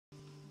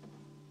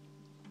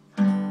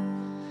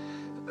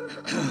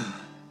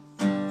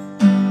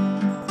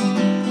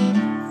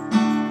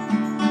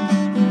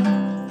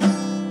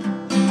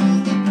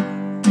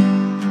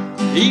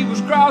He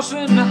was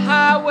crossing the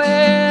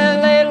highway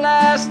late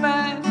last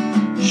night.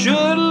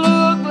 Should've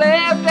looked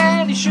left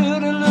and he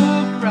should've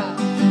looked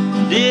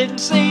right. Didn't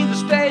see the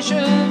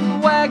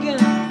station wagon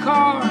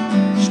car.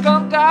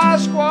 Skunk got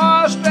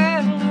squashed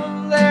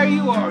and there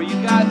you are, you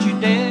got your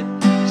dead